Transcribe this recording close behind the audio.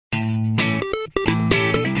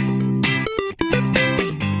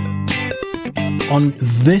On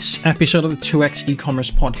this episode of the 2x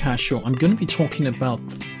e-commerce podcast show, I'm going to be talking about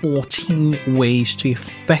 14 ways to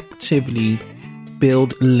effectively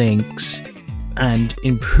build links and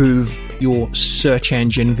improve your search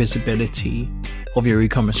engine visibility of your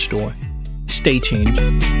e-commerce store. Stay tuned.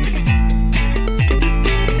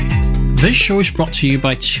 This show is brought to you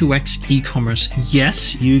by 2x e-commerce.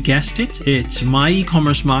 Yes, you guessed it. It's my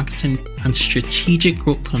e-commerce marketing and strategic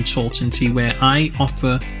growth consultancy where I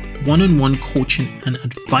offer one-on-one coaching and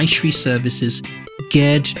advisory services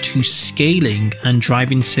geared to scaling and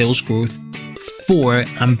driving sales growth for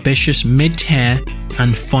ambitious mid-tier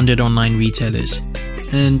and funded online retailers.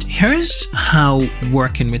 And here's how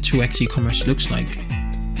working with 2x e-commerce looks like.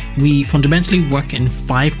 We fundamentally work in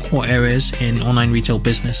 5 core areas in online retail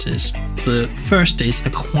businesses. The first is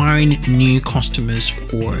acquiring new customers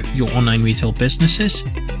for your online retail businesses.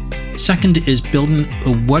 Second is building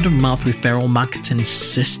a word-of-mouth referral marketing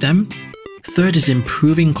system. Third is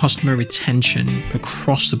improving customer retention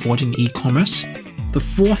across the board in e-commerce. The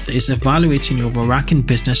fourth is evaluating your overarching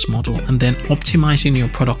business model and then optimizing your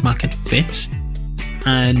product market fit.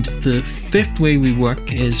 And the fifth way we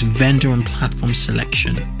work is vendor and platform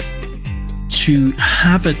selection. To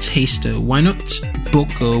have a taster, why not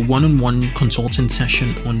book a one-on-one consulting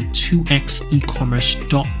session on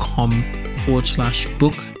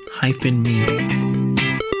 2xecommerce.com/book-me.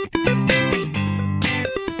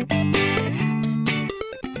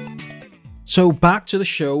 So back to the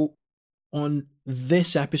show. On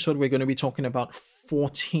this episode, we're going to be talking about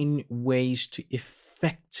 14 ways to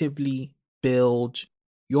effectively build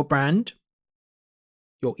your brand,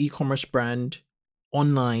 your e-commerce brand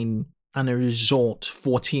online, and a result,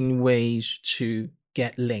 14 ways to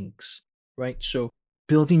get links, right? So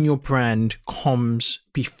building your brand comes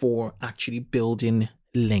before actually building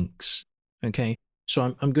links, okay?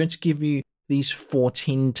 So I'm going to give you these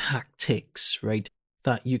 14 tactics, right,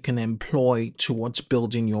 that you can employ towards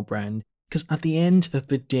building your brand. Because at the end of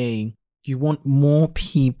the day, you want more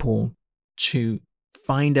people to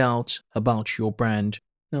find out about your brand.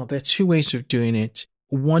 Now, there are 2 ways of doing it.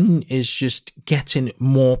 One is just getting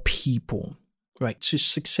more people, right? To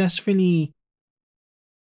successfully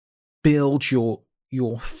build your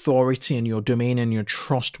authority and your domain and your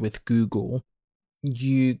trust with Google,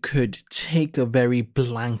 you could take a very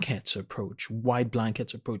blanket approach, wide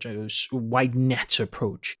blanket approach, a wide net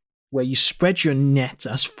approach, where you spread your net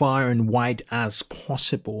as far and wide as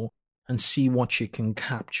possible and see what you can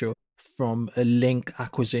capture from a link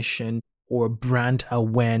acquisition or a brand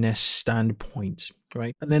awareness standpoint,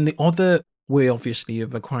 right? And then the other way, obviously,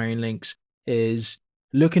 of acquiring links is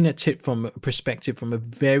looking at it from a perspective from a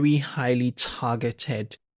very highly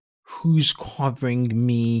targeted, who's covering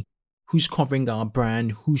me, who's covering our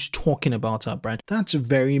brand, who's talking about our brand. That's a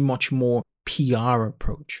very much more PR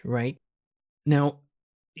approach, right? Now,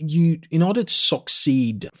 in order to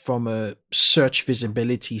succeed from a search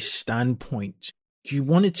visibility standpoint, you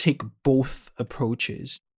want to take both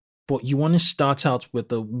approaches, but you want to start out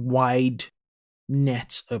with a wide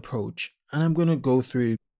net approach. And I'm going to go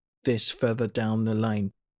through this further down the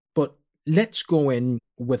line. But let's go in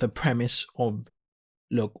with a premise of,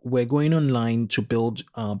 look, we're going online to build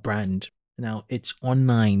our brand. Now it's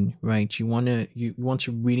online, right? You want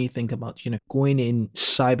to really think about, going in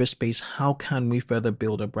cyberspace. How can we further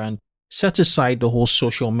build a brand? Set aside the whole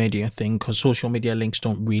social media thing, because social media links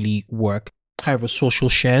don't really work. However, social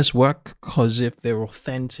shares work, because if they're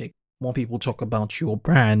authentic, more people talk about your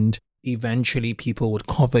brand, eventually people would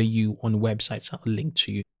cover you on websites that will link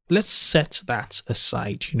to you. Let's set that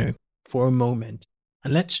aside, for a moment.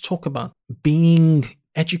 And let's talk about being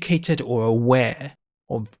educated or aware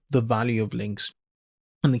of the value of links.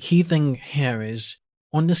 And the key thing here is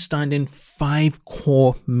understanding 5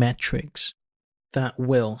 core metrics that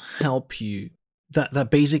will help you,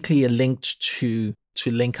 that basically are linked to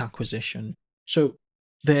link acquisition. So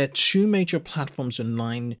there are 2 major platforms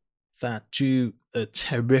online that do a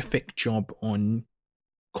terrific job on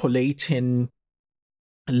collating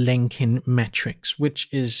linking metrics, which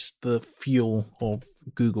is the fuel of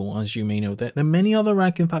Google, as you may know. There are many other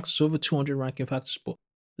ranking factors, over 200 ranking factors, but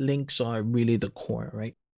links are really the core,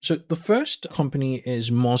 right? So the first company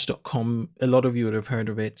is Moz.com. A lot of you would have heard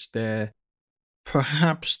of it. They're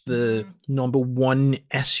perhaps the number 1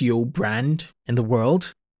 SEO brand in the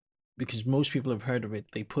world, because most people have heard of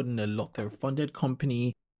it. They put in a lot. They're a funded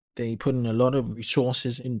company. They put in a lot of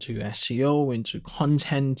resources into SEO, into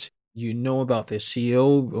content. You know about their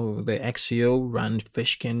CEO or their ex-CEO, Rand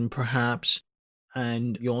Fishkin, perhaps.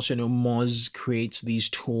 And you also know Moz creates these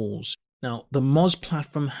tools. Now, the Moz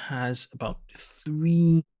platform has about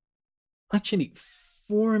 4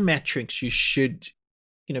 metrics you should,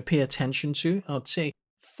 pay attention to, I'd say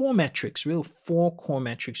four core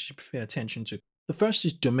metrics you pay attention to. The first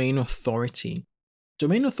is domain authority.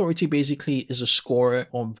 Domain authority basically is a score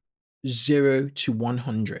of 0 to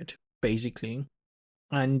 100, basically.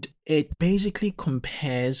 And it basically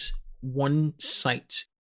compares one site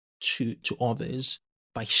to others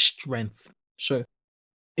by strength. So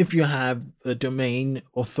if you have a domain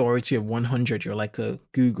authority of 100, you're like a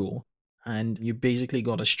Google, and you basically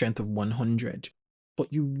got a strength of 100.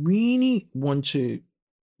 But you really want to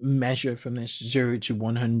measure from this 0 to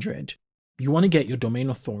 100. You want to get your domain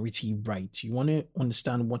authority right. You want to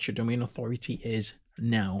understand what your domain authority is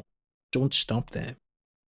now. Don't stop there.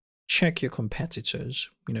 Check your competitors,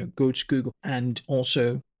 go to Google and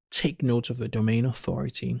also take note of the domain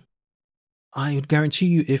authority. I would guarantee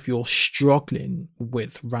you, if you're struggling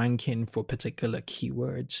with ranking for particular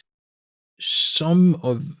keywords, some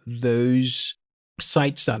of those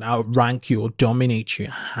sites that outrank you or dominate you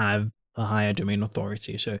have a higher domain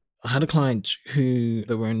authority. So I had a client who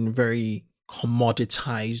they were in very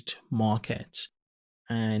commoditized markets,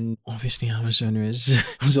 and obviously Amazon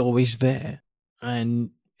was always there,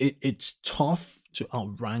 and it's tough to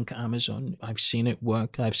outrank Amazon. I've seen it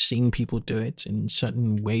work. I've seen people do it in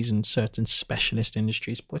certain ways in certain specialist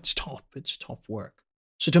industries, but it's tough. It's tough work.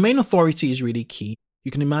 So domain authority is really key. You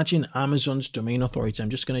can imagine Amazon's domain authority. I'm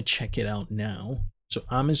just going to check it out now. So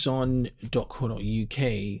amazon.co.uk,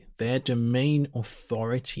 their domain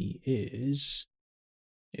authority is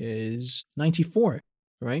 94,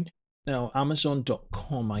 right? Now,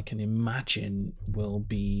 amazon.com, I can imagine, will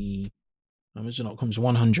be Amazon.com's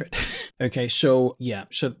 100. Okay, so yeah,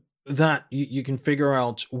 so that you can figure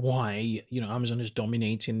out why Amazon is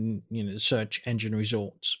dominating the search engine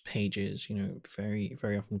results pages very,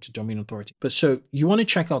 very often to domain authority. But so you want to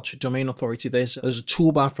check out domain authority. There's a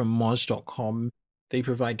toolbar from moz.com. They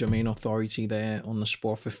provide domain authority there on the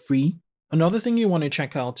spot for free. Another thing you want to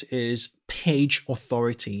check out is page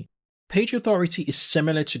authority. Page authority is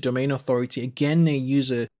similar to domain authority. Again, they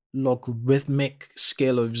use a logarithmic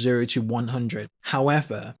scale of 0 to 100.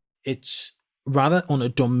 However, it's rather on a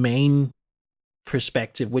domain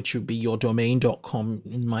perspective, which would be your domain.com,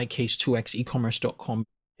 in my case 2xecommerce.com.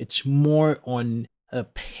 It's more on a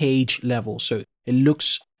page level. So it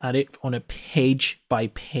looks at it on a page by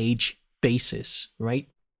page basis, right?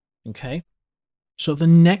 Okay. So the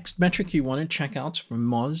next metric you want to check out from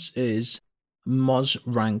Moz is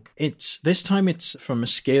MozRank. This time it's from a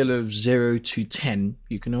scale of 0 to 10.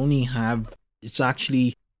 You can only have, it's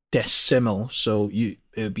actually decimal. So it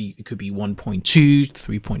could be 1.2,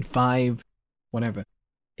 3.5, whatever.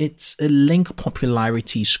 It's a link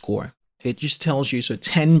popularity score. It just tells you, so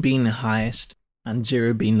 10 being the highest and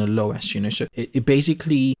 0 being the lowest, so it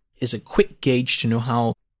basically is a quick gauge to know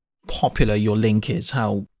how popular your link is,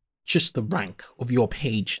 how just the rank of your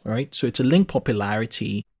page, right? So it's a link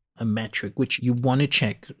popularity, a metric which you want to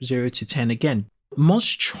check 0 to 10 again.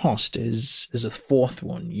 MozTrust is a fourth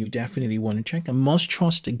one you definitely want to check. And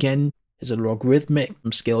MozTrust again is a logarithmic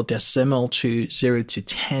scale decimal to 0 to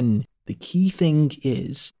 10. The key thing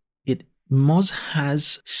is Moz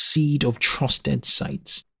has seed of trusted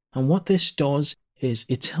sites. And what this does is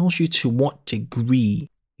it tells you to what degree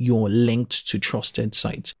you're linked to trusted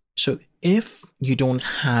sites. So if you don't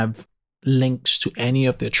have links to any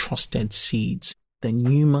of the trusted seeds, then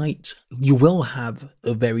you will have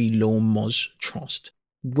a very low MozTrust,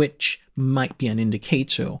 which might be an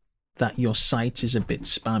indicator that your site is a bit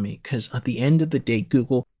spammy. Because at the end of the day,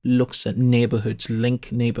 Google looks at neighborhoods,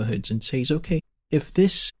 link neighborhoods, and says, okay, if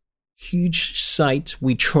this huge site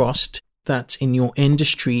we trust that in your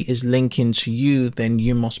industry is linking to you, then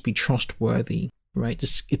you must be trustworthy, right?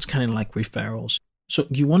 It's kind of like referrals. So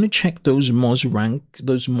you want to check those MozRank,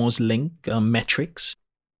 those MozLink metrics: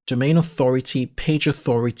 domain authority, page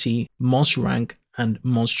authority, MozRank, and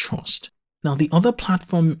MozTrust. Now, the other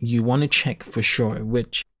platform you want to check for sure,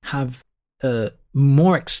 which have a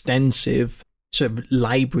more extensive sort of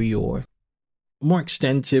library or more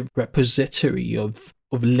extensive repository of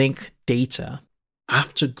link data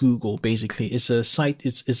after Google, basically, is a site,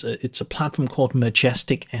 it's a platform called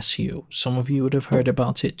Majestic SEO. Some of you would have heard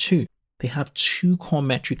about it too. They have two core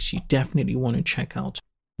metrics you definitely want to check out.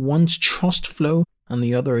 One's Trust Flow and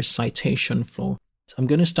the other is Citation Flow. So I'm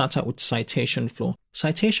going to start out with Citation Flow.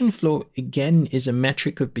 Citation Flow, again, is a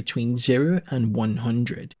metric of between 0 and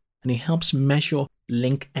 100, and it helps measure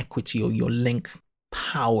link equity or your link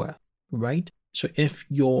power, right? So if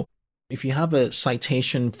you have a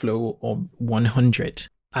citation flow of 100,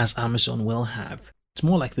 as Amazon will have, it's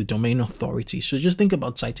more like the domain authority. So just think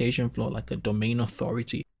about citation flow like a domain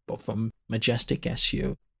authority, but from Majestic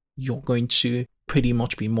SEO, you're going to pretty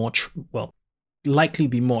much be more, likely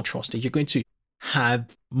be more trusted. You're going to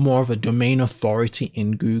have more of a domain authority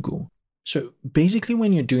in Google. So basically,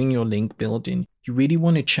 when you're doing your link building, you really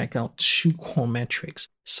want to check out two core metrics: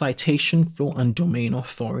 citation flow and domain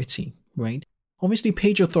authority, right? Obviously,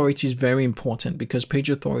 page authority is very important because page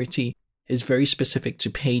authority is very specific to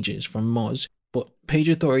pages from Moz, but page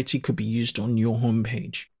authority could be used on your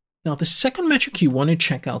homepage. Now, the second metric you want to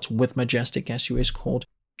check out with Majestic SEO is called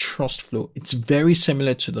Trust Flow. It's very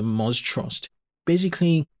similar to the MozTrust.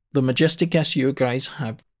 Basically, the Majestic SEO guys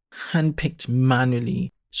have handpicked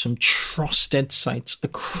manually some trusted sites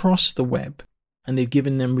across the web, and they've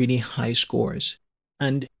given them really high scores.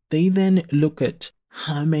 And they then look at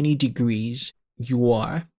how many degrees you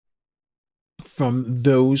are from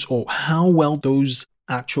those, or how well those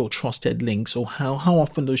actual trusted links, or how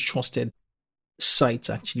often those trusted sites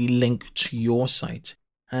actually link to your site.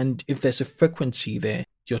 And if there's a frequency there,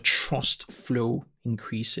 your trust flow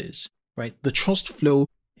increases, right? The trust flow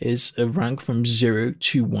is a rank from 0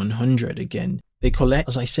 to 100. Again, they collect,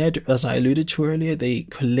 as I alluded to earlier, they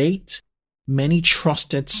collate many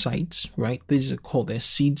trusted sites, right? These are called their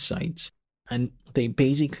seed sites. And they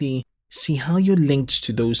basically see how you're linked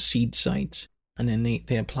to those seed sites. And then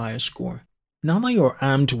they apply a score. Now that you're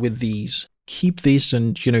armed with these, keep this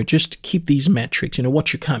and, just keep these metrics.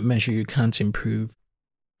 What you can't measure, you can't improve.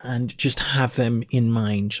 And just have them in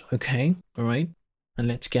mind, okay? All right? And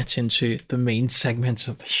let's get into the main segments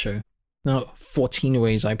of the show. Now, 14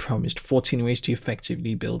 ways, I promised. 14 ways to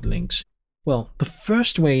effectively build links. Well, the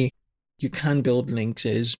first way you can build links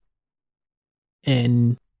is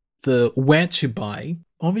in the where to buy.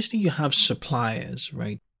 Obviously, you have suppliers,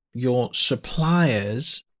 right? Your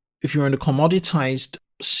suppliers, if you're in a commoditized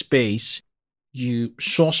space, you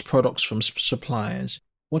source products from suppliers.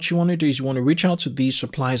 What you want to do is you want to reach out to these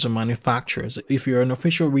suppliers or manufacturers. If you're an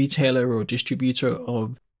official retailer or distributor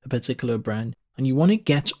of a particular brand, and you want to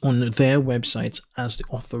get on their websites as the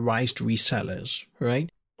authorized resellers, right?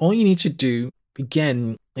 All you need to do,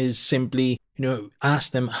 again, is simply,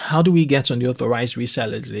 ask them, how do we get on the authorized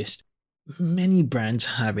resellers list? Many brands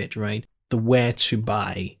have it, right? The where to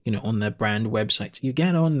buy, on their brand websites. You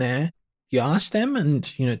get on there, you ask them, and,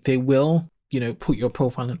 they will, put your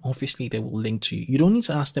profile, and obviously they will link to you. You don't need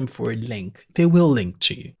to ask them for a link. They will link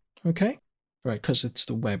to you. Okay? Right. Because it's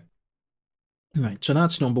the web. Right. So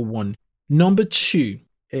that's number one. Number two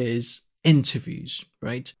is interviews,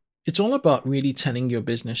 right? It's all about really telling your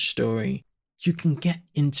business story. You can get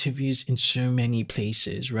interviews in so many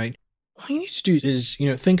places, right? All you need to do is,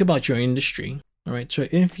 think about your industry. All right. So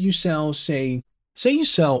if you sell, say you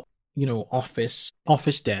sell,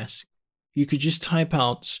 office desk, you could just type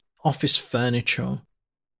out office furniture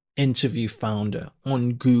interview founder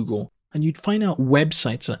on Google, and you'd find out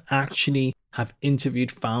websites that actually have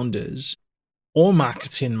interviewed founders or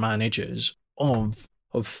marketing managers of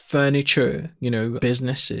furniture,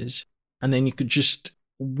 businesses. And then you could just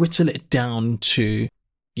whittle it down to,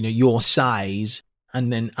 your size,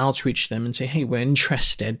 and then outreach them and say, hey, we're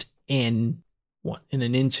interested in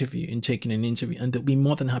an interview, in taking an interview. And they'll be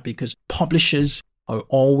more than happy, because publishers are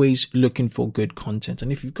always looking for good content.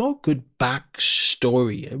 And if you've got a good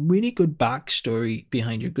backstory, a really good backstory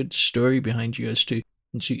behind you, a good story behind you as to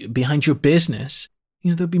behind your business,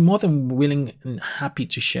 they'll be more than willing and happy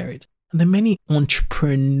to share it. And there are many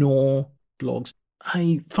entrepreneur blogs.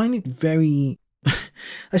 I find it very,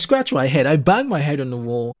 I scratch my head. I bang my head on the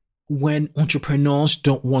wall when entrepreneurs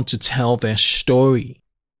don't want to tell their story.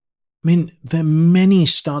 I mean, there are many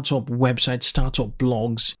startup websites, startup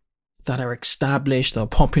blogs that are established, that are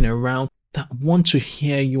popping around, that want to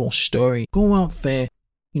hear your story. Go out there,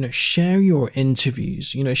 share your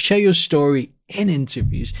interviews, share your story in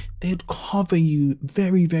interviews. They'd cover you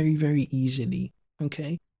very, very, very easily.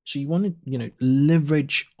 Okay. So you want to,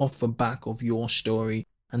 leverage off the back of your story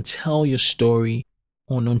and tell your story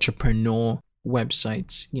on entrepreneur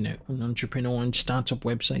websites, on entrepreneur and startup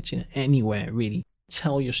websites, anywhere really.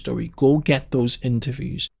 Tell your story. Go get those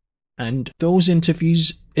interviews. And those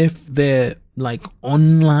interviews, if they're like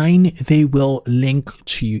online, they will link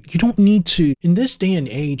to you. You don't need to, in this day and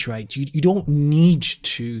age, right? You don't need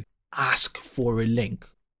to ask for a link,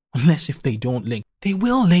 unless if they don't link. They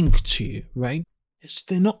will link to you, right?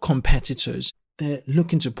 They're not competitors. They're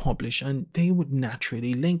looking to publish, and they would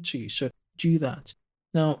naturally link to you. So do that.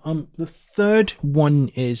 Now, the third one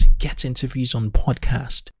is get interviews on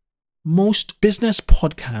podcast. Most business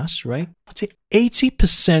podcasts, right? I'd say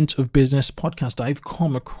 80% of business podcasts I've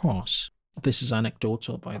come across, this is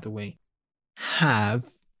anecdotal, by the way, have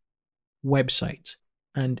websites.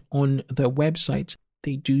 And on their websites,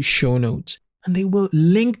 they do show notes. And they will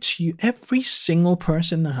link to you. Every single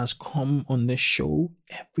person that has come on this show,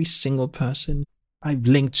 every single person I've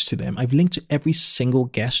linked to them. I've linked to every single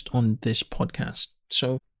guest on this podcast.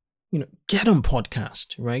 So, get on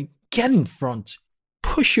podcast, right? Get in front,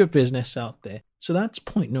 push your business out there. So that's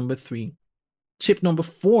point number 3. Tip number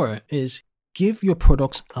 4 is give your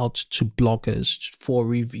products out to bloggers for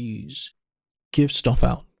reviews. Give stuff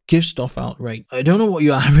out. Give stuff out, right? I don't know what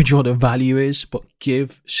your average order value is, but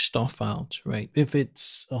give stuff out, right? If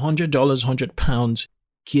it's $100, £100,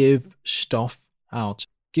 give stuff out.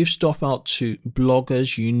 Give stuff out to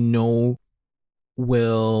bloggers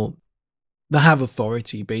that have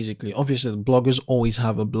authority, basically. Obviously, the bloggers always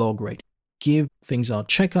have a blog, right? Give things out.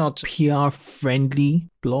 Check out PR-friendly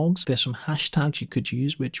blogs. There's some hashtags you could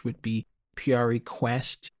use, which would be PR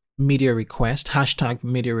request, media request, hashtag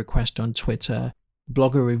media request on Twitter,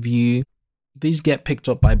 blogger review. These get picked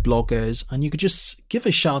up by bloggers, and you could just give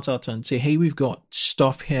a shout out and say, hey, we've got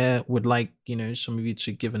stuff here. Would like, some of you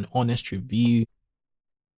to give an honest review.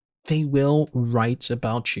 They will write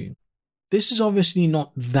about you. This is obviously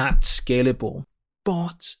not that scalable,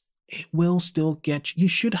 but it will still you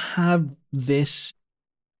should have this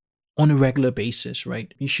on a regular basis,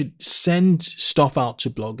 right? You should send stuff out to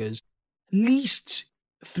bloggers at least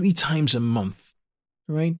 3 times a month,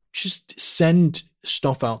 right? Just send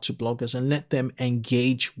stuff out to bloggers and let them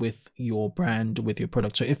engage with your brand, with your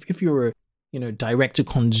product. So if you're a direct to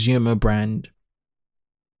consumer brand,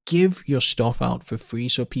 give your stuff out for free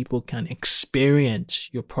so people can experience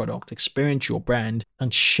your product, experience your brand,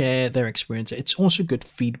 and share their experience. It's also good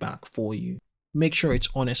feedback for you. Make sure it's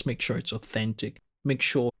honest, make sure it's authentic, make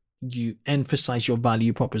sure you emphasize your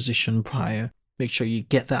value proposition prior, make sure you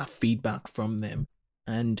get that feedback from them,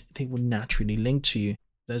 and they will naturally link to you.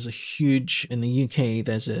 There's in the UK,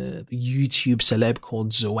 there's a YouTube celeb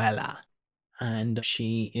called Zoella, and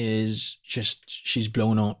she's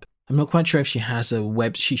blown up. I'm not quite sure if she has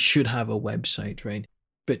she should have a website, right?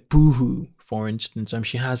 But Boohoo, for instance,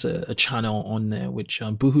 she has a channel on there, which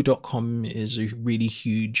boohoo.com is a really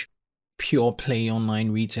huge pure play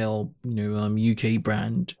online retail, UK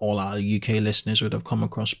brand. All our UK listeners would have come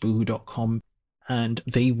across boohoo.com, and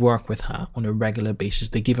they work with her on a regular basis.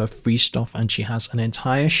 They give her free stuff, and she has an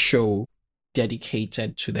entire show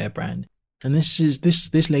dedicated to their brand. And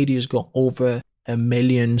this lady has got over 1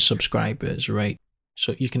 million subscribers, right?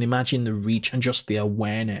 So you can imagine the reach and just the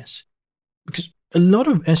awareness, because a lot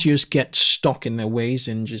of SEOs get stuck in their ways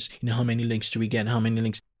and just, how many links do we get? How many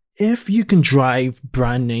links? If you can drive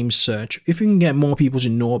brand name search, if you can get more people to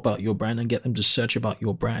know about your brand and get them to search about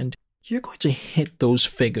your brand, you're going to hit those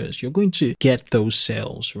figures. You're going to get those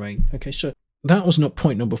sales, right? Okay, so that was not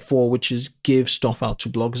point number 4, which is give stuff out to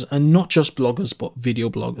bloggers, and not just bloggers, but video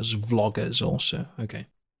bloggers, vloggers also. Okay.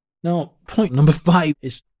 Now, point number 5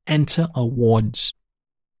 is enter awards.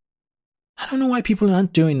 I don't know why people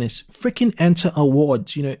aren't doing this. Freaking enter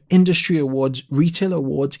awards, industry awards, retail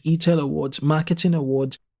awards, e-tail awards, marketing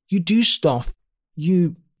awards. You do stuff.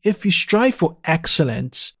 If you strive for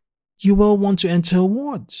excellence, you will want to enter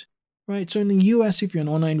awards, right? So in the US, if you're an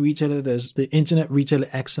online retailer, there's the Internet Retailer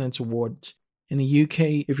Excellence Awards. In the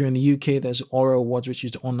UK, if you're in the UK, there's Aura Awards, which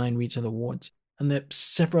is the Online Retail Awards. And there are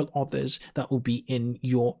several others that will be in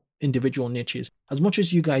your individual niches. As much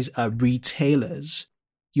as you guys are retailers,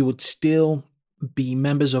 you would still be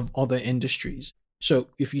members of other industries. So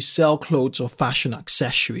if you sell clothes or fashion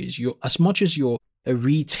accessories, as much as you're a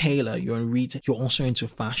retailer, you're also into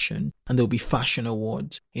fashion, and there'll be fashion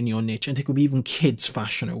awards in your niche. And there could be even kids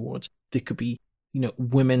fashion awards. There could be,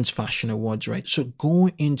 women's fashion awards, right? So go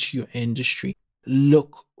into your industry,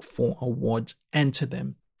 look for awards, enter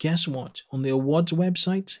them. Guess what? On the awards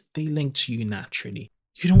website, they link to you naturally.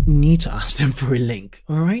 You don't need to ask them for a link,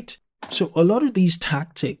 all right? So a lot of these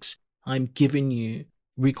tactics I'm giving you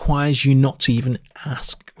requires you not to even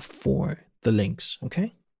ask for the links,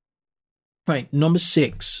 okay? Right, number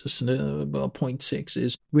 6, point 6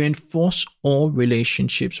 is reinforce all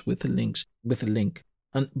relationships with a link.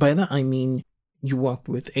 And by that I mean you work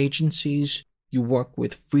with agencies, you work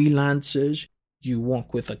with freelancers, you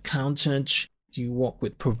work with accountants, you work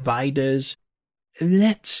with providers.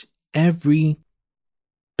 Let every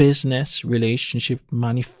business relationship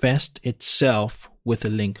manifest itself with a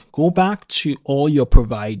link. Go back to all your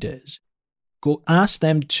providers. Go ask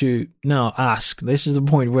them to, this is the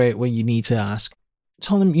point where you need to ask.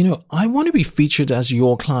 Tell them, I want to be featured as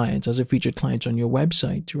your client, as a featured client on your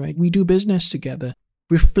website, right? We do business together.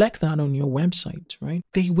 Reflect that on your website, right?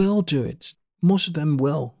 They will do it. Most of them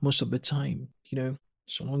will, most of the time,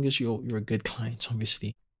 so long as you're a good client,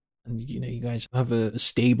 obviously. And, you guys have a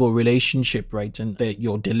stable relationship, right? And that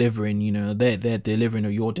you're delivering, they're delivering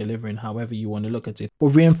or you're delivering, however you want to look at it. But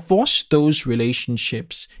reinforce those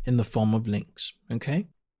relationships in the form of links, okay?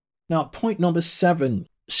 Now, point number 7,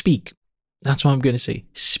 speak. That's what I'm going to say.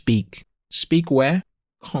 Speak. Speak where?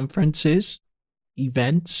 Conferences,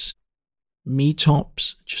 events,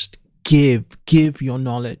 meetups. Just give your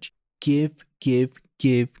knowledge. Give.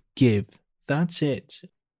 That's it.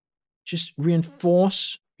 Just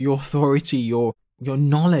reinforce your authority, your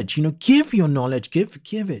knowledge. Give your knowledge.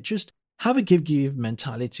 Give it. Just have a give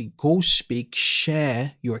mentality. Go speak,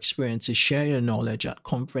 share your experiences, share your knowledge at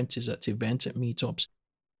conferences, at events, at meetups.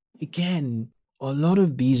 Again, a lot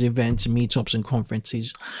of these events, meetups, and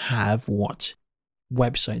conferences have what?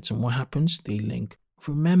 Websites. And what happens? They link.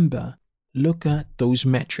 Remember, look at those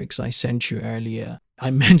metrics I sent you earlier.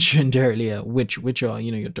 I mentioned earlier, which are,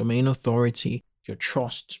 your domain authority, your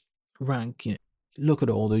trust rank. Look at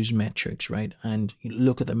all those metrics, right? And you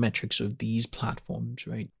look at the metrics of these platforms,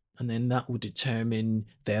 right? And then that will determine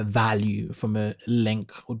their value from a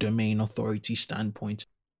link or domain authority standpoint.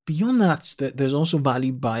 Beyond that, there's also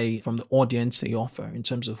value from the audience they offer in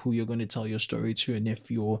terms of who you're going to tell your story to, and if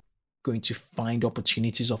you're going to find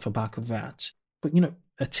opportunities off the back of that. But,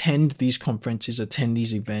 attend these conferences, attend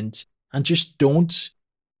these events, and just don't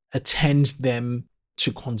attend them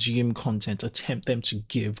to consume content. Attempt them to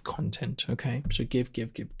give content, okay? So give.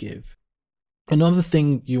 Another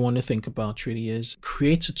thing you want to think about really is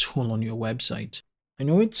create a tool on your website. I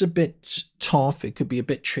know it's a bit tough. It could be a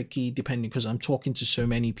bit tricky depending, because I'm talking to so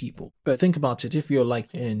many people. But think about it. If you're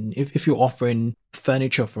if you're offering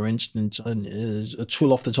furniture, for instance, and a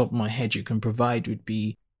tool off the top of my head you can provide would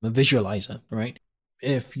be a visualizer, right?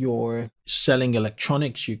 If you're selling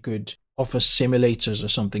electronics, you could offer simulators or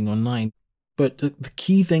something online. But the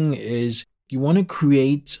key thing is you want to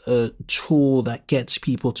create a tool that gets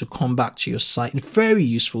people to come back to your site. A very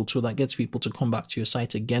useful tool that gets people to come back to your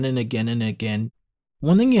site again and again and again.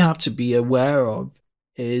 One thing you have to be aware of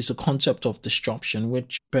is a concept of disruption,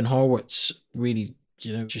 which Ben Horowitz really,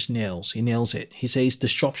 just nails. He nails it. He says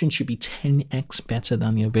disruption should be 10x better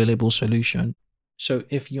than the available solution. So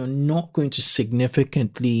if you're not going to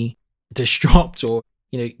significantly disrupt or,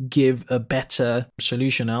 give a better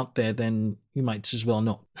solution out there, then you might as well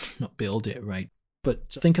not build it, right? But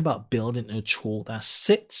think about building a tool that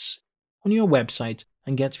sits on your website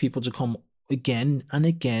and gets people to come again and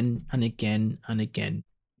again and again and again.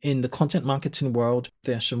 In the content marketing world,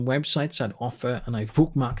 there are some websites that offer, and I've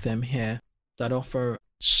bookmarked them here, that offer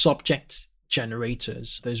subject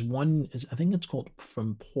generators. There's one, I think it's called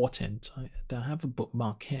From Portent. I have a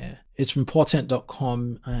bookmark here. It's from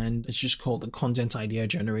portent.com, and it's just called the Content Idea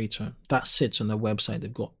Generator. That sits on their website.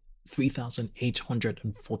 They've got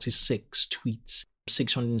 3,846 tweets,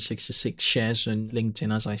 666 shares on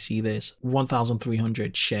LinkedIn as I see this,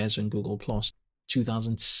 1,300 shares on Google+,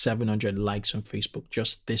 2,700 likes on Facebook.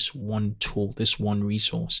 Just this one tool, this one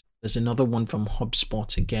resource. There's another one from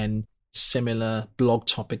HubSpot, again, similar blog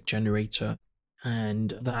topic generator. And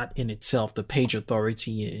that in itself, the page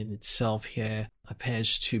authority in itself here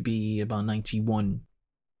appears to be about 91.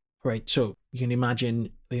 Right, so you can imagine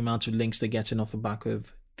the amount of links they're getting off the back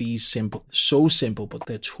of these simple, but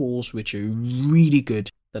they're tools which are really good,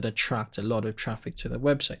 that attract a lot of traffic to their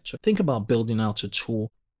website. So think about building out a tool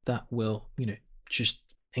that will, just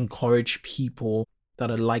encourage people that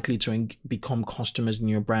are likely to become customers in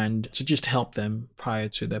your brand, to just help them prior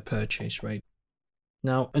to their purchase, right?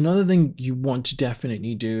 Now, another thing you want to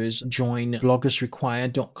definitely do is join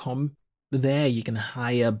bloggersrequired.com. There you can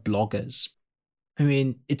hire bloggers. I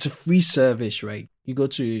mean, it's a free service, right? You go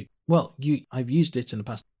to, I've used it in the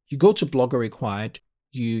past. You go to Blogger Required,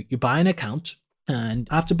 you buy an account, and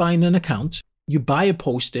after buying an account, you buy a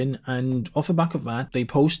posting, and off the back of that, they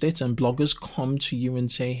post it, and bloggers come to you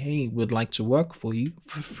and say, hey, we'd like to work for you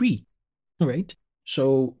for free, all right?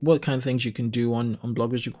 So what kind of things you can do on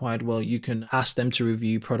Bloggers Required? Well, you can ask them to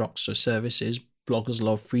review products or services. Bloggers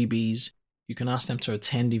love freebies. You can ask them to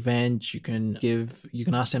attend events. You can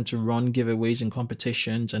ask them to run giveaways and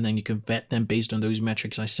competitions, and then you can vet them based on those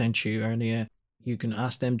metrics I sent you earlier. You can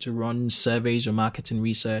ask them to run surveys or marketing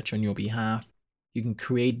research on your behalf. You can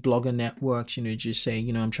create blogger networks, just say,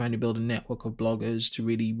 I'm trying to build a network of bloggers to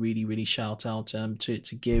really, really, really shout out,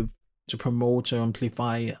 to promote or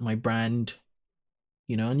amplify my brand,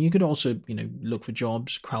 and you could also, look for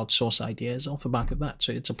jobs, crowdsource ideas off the back of that.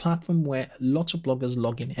 So it's a platform where lots of bloggers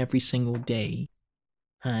log in every single day,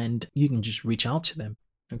 and you can just reach out to them.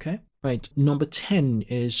 Okay. Right. Number 10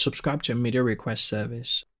 is subscribe to a media request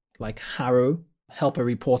service like Harrow, help a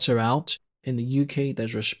reporter out. In the UK,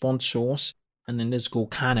 there's Response Source, and then there's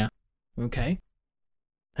Golkana. Okay.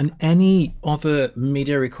 And any other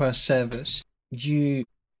media request service, you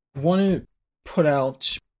want to put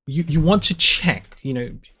out, you want to check,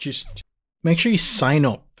 just make sure you sign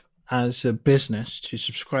up as a business to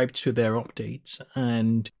subscribe to their updates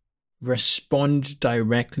and respond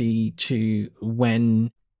directly to when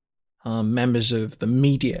members of the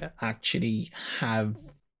media actually have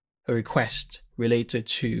a request related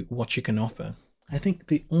to what you can offer. I think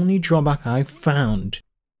the only drawback I've found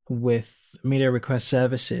with media request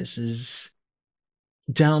services is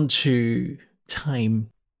down to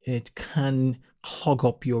time. It can clog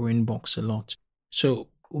up your inbox a lot. So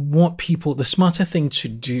the smarter thing to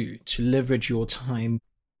do to leverage your time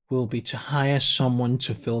will be to hire someone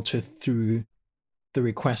to filter through the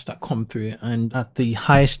requests that come through. And at the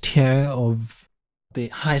highest tier of the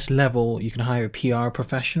highest level, you can hire a PR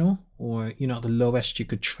professional, or, at the lowest, you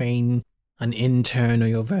could train an intern or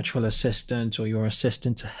your virtual assistant or your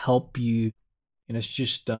assistant to help you,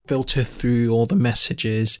 just filter through all the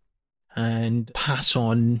messages and pass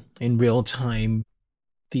on in real time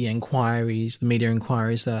the media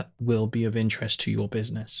inquiries that will be of interest to your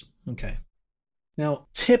business. Okay. Now,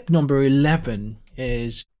 tip number 11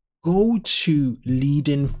 is go to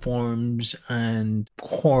leading forums and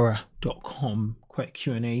Quora.com, quick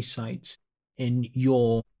Q&A sites in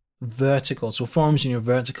your vertical. So forums in your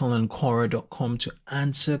vertical and Quora.com to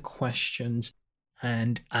answer questions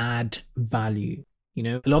and add value.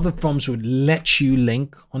 A lot of forums would let you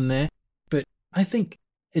link on there, but I think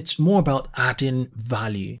it's more about adding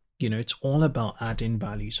value. It's all about adding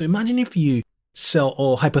value. So imagine if you sell,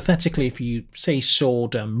 or hypothetically, if you say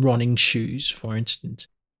sold running shoes, for instance,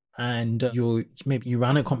 and you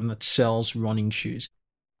ran a company that sells running shoes.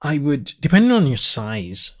 I would, depending on your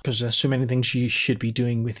size, because there's so many things you should be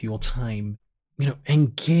doing with your time,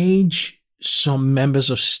 engage some members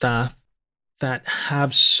of staff that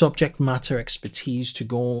have subject matter expertise to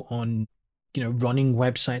go on, running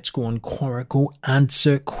websites, go on Quora, go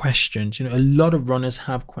answer questions. A lot of runners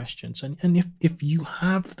have questions. And if you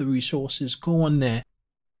have the resources, go on there,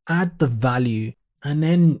 add the value, and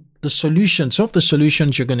then some of the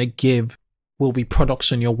solutions you're going to give will be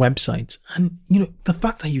products on your website. And, the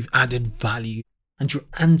fact that you've added value and you're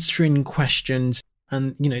answering questions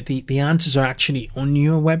and, the answers are actually on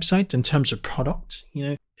your website in terms of product,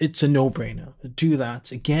 it's a no-brainer. Do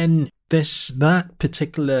that. Again, that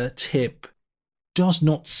particular tip does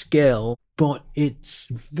not scale, but it's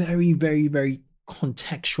very, very, very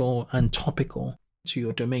contextual and topical to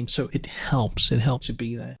your domain. So it helps to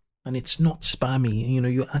be there. And it's not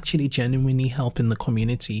spammy. You're actually genuinely helping the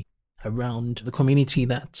community around, the community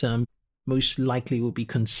that most likely will be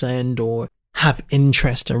concerned or have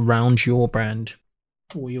interest around your brand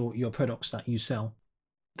or your products that you sell.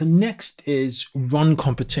 The next is run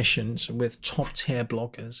competitions with top tier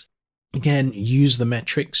bloggers. Again, use the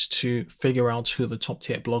metrics to figure out who the top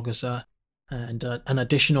tier bloggers are. And an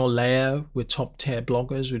additional layer with top tier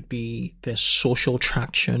bloggers would be their social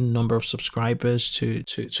traction, number of subscribers to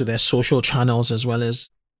their social channels, as well as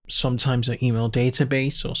sometimes their email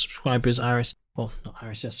database or subscribers, not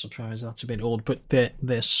RSS subscribers, that's a bit old, but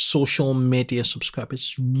their social media subscribers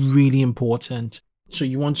is really important. So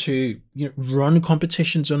you want to run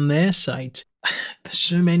competitions on their site. There's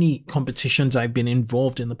so many competitions I've been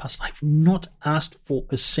involved in the past. I've not asked for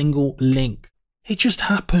a single link. It just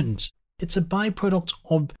happens. It's a byproduct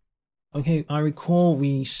of, I recall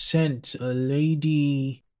we sent a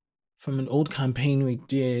lady from an old campaign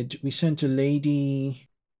we sent a lady,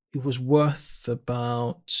 it was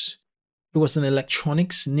an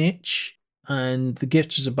electronics niche, and the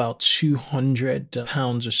gift was about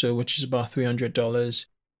 £200 or so, which is about $300.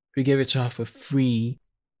 We gave it to her for free.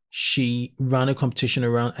 She ran a competition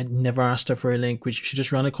around, I never asked her for a link, she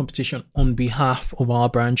just ran a competition on behalf of our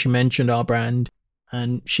brand. She mentioned our brand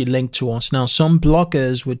and she linked to us. Now, some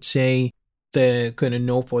bloggers would say they're going to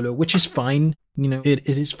no-follow, which is fine. It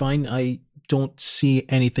is fine. I don't see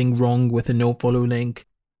anything wrong with a no-follow link.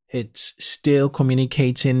 It's still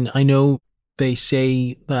communicating. I know they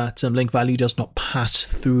say that link value does not pass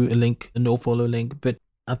through a no-follow link, but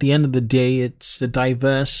at the end of the day, it's a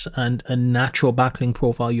diverse and a natural backlink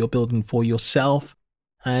profile you're building for yourself.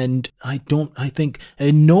 And I think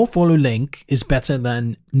a no-follow link is better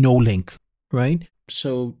than no link, right?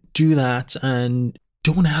 So do that and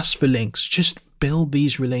don't ask for links. Just build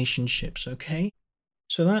these relationships, okay?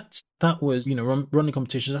 So that was, running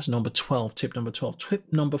competitions. That's number 12, tip number 12.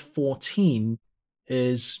 Tip number 14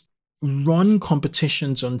 is run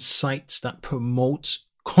competitions on sites that promote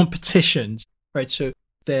competitions, right? So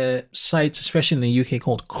there are sites, especially in the UK,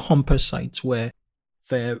 called compa sites, where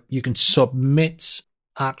you can submit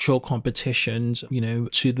actual competitions,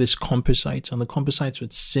 to this compa site, and the compa sites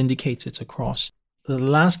would syndicate it across. The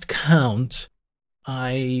last count,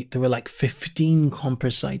 there were like 15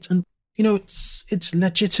 compa sites, and it's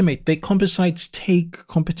legitimate. Composites take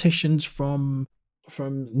competitions from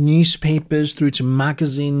newspapers through to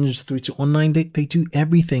magazines through to online. They do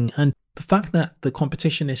everything. And the fact that the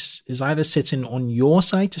competition is either sitting on your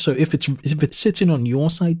site, so if it's sitting on your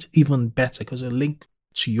site, even better, because a link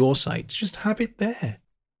to your site, just have it there.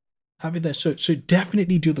 So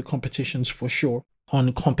definitely do the competitions for sure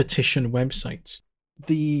on competition websites.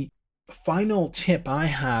 The final tip I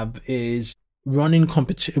have is running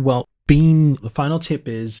competition. The final tip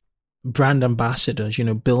is brand ambassadors,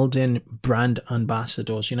 building brand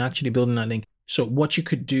ambassadors, actually building that link. So what you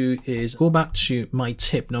could do is go back to my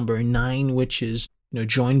tip number 9, which is,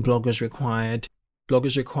 join Bloggers Required.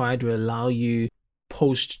 Bloggers Required will allow you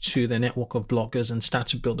post to the network of bloggers and start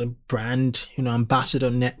to build a brand, ambassador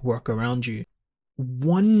network around you.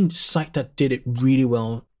 One site that did it really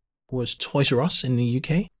well was Toys R Us in the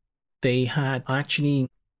UK. I actually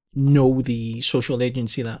know the social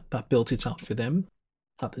agency that built it out for them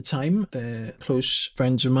at the time. They're close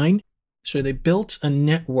friends of mine. So they built a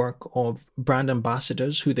network of brand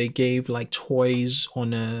ambassadors who they gave like toys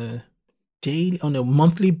on a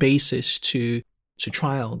monthly basis to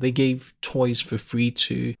trial. They gave toys for free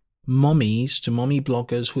to mommy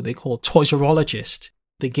bloggers who they call toyserologists.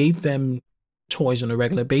 They gave them toys on a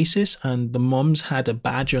regular basis, and the moms had a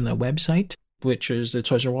badge on their website, which was the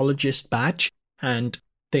toyserologist badge, and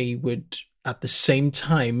they would at the same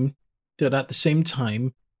time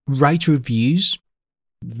write reviews,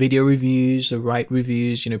 video reviews, write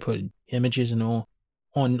reviews, put images and all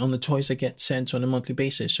on the toys that get sent on a monthly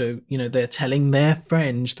basis. So, they're telling their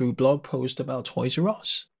friends through blog posts about Toys R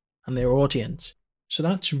Us and their audience. So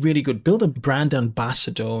that's really good. Build a brand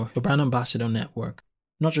ambassador network.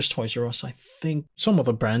 Not just Toys R Us. I think some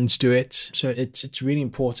other brands do it. So it's really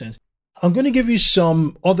important. I'm going to give you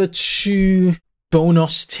some other 2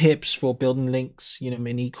 bonus tips for building links,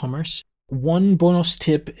 in e-commerce. One bonus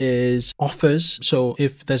tip is offers. So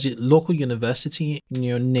if there's a local university in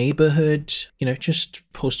your neighborhood,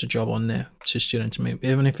 just post a job on there to students,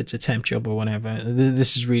 even if it's a temp job or whatever.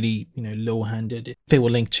 This is really, low-handed. They will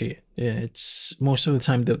link to you. It's most of the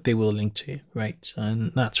time that they will link to you, right?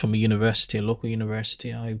 And that's from a local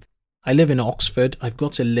university. I live in Oxford. I've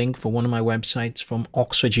got a link for one of my websites from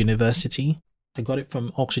Oxford University. I got it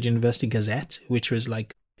from Oxford University Gazette, which was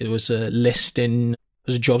it was a listing. It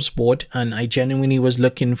was a jobs board, and I genuinely was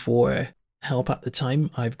looking for help at the time.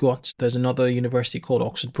 There's another university called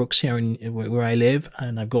Oxford Brookes here where I live,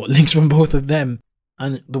 and I've got links from both of them.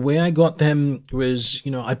 And the way I got them was,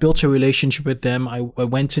 I built a relationship with them. I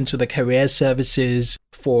went into the career services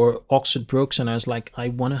for Oxford Brookes, and I was like, I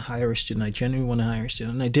want to hire a student. I genuinely want to hire a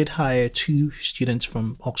student. And I did hire 2 students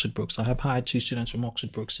from Oxford Brookes. I have hired 2 students from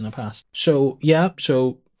Oxford Brookes in the past. So,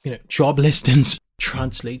 job listings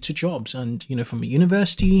translate to jobs, and from a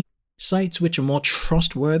university, sites which are more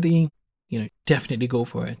trustworthy, definitely go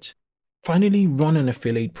for it. Finally, run an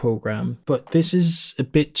affiliate program, but this is a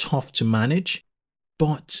bit tough to manage,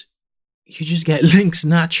 but you just get links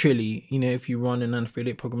naturally, if you run an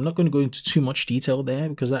affiliate program. I'm not going to go into too much detail there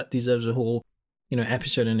because that deserves a whole,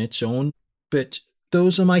 episode on its own, but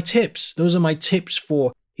those are my tips. Those are my tips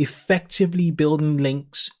for effectively building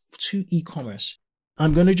links to e-commerce.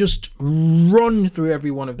 I'm going to just run through every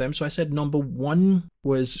one of them. So I said number 1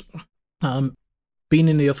 was being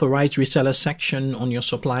in the authorized reseller section on your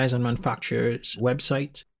suppliers and manufacturers'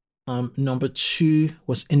 website. Number 2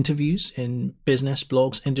 was interviews in business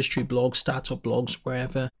blogs, industry blogs, startup blogs,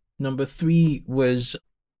 wherever. Number 3 was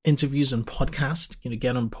interviews on podcast,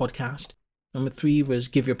 get on podcast. Number 3 was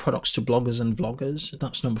give your products to bloggers and vloggers.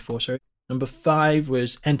 That's number 4, sorry. Number 5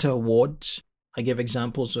 was enter awards. I give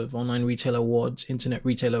examples of online retailer awards, internet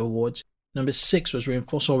retailer awards. Number 6 was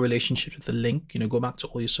reinforce all relationships with the link. Go back to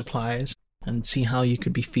all your suppliers and see how you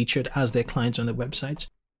could be featured as their clients on their website.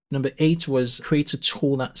 Number 8 was create a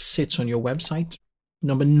tool that sits on your website.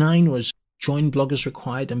 Number 9 was join Bloggers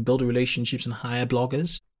Required and build relationships and hire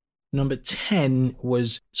bloggers. Number 10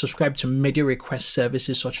 was subscribe to media request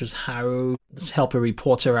services such as Harrow, help a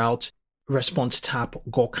reporter out, Response Tap,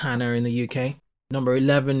 Gorkana in the UK. Number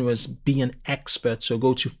 11 was be an expert. So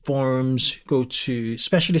go to forums, go to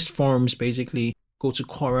specialist forums, basically. Go to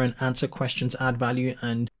Quora and answer questions, add value,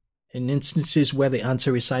 and in instances where the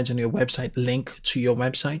answer resides on your website, link to your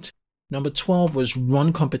website. Number 12 was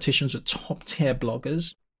run competitions with top tier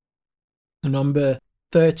bloggers. Number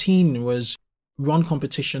 13 was run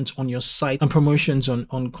competitions on your site and promotions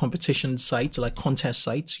on competition sites like contest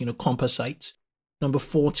sites, Compa sites. Number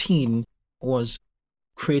 14 was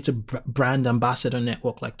create a brand ambassador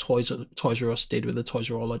network like Toys R Us did with the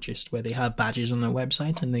Toyserologist, where they have badges on their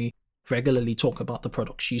website and they regularly talk about the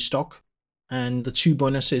products you stock. And the 2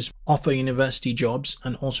 bonuses: offer university jobs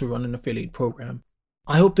and also run an affiliate program.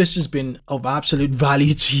 I hope this has been of absolute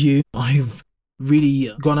value to you. I've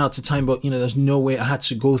really gone out of time, but there's no way I had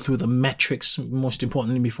to go through the metrics, most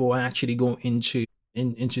importantly, before I actually go into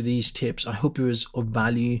these tips. I hope it was of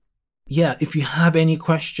value. Yeah, if you have any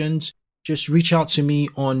questions, just reach out to me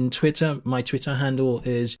on Twitter. My Twitter handle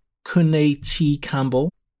is Kunle T.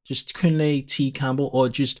 Campbell, just Kunle T. Campbell, or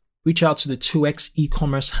just reach out to the 2x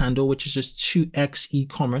e-commerce handle, which is just 2x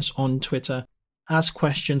e-commerce on Twitter. Ask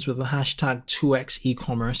questions with the hashtag 2x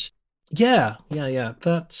e-commerce. Yeah,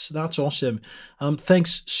 that's awesome.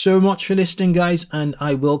 Thanks so much for listening, guys, and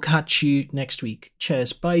I will catch you next week.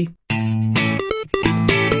 Cheers, bye.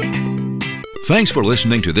 Thanks for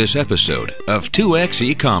listening to this episode of 2x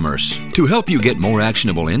e-commerce. To help you get more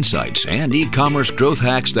actionable insights and e-commerce growth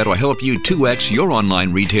hacks that will help you 2x your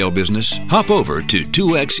online retail business, hop over to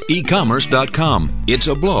 2xecommerce.com. It's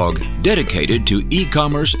a blog dedicated to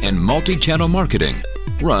e-commerce and multi-channel marketing,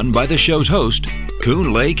 run by the show's host,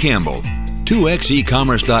 Kunle Campbell.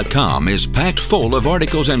 2xecommerce.com is packed full of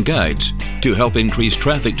articles and guides to help increase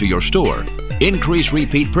traffic to your store, increase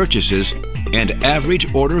repeat purchases, and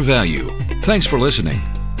average order value. Thanks for listening.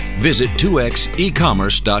 Visit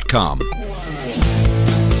 2xecommerce.com.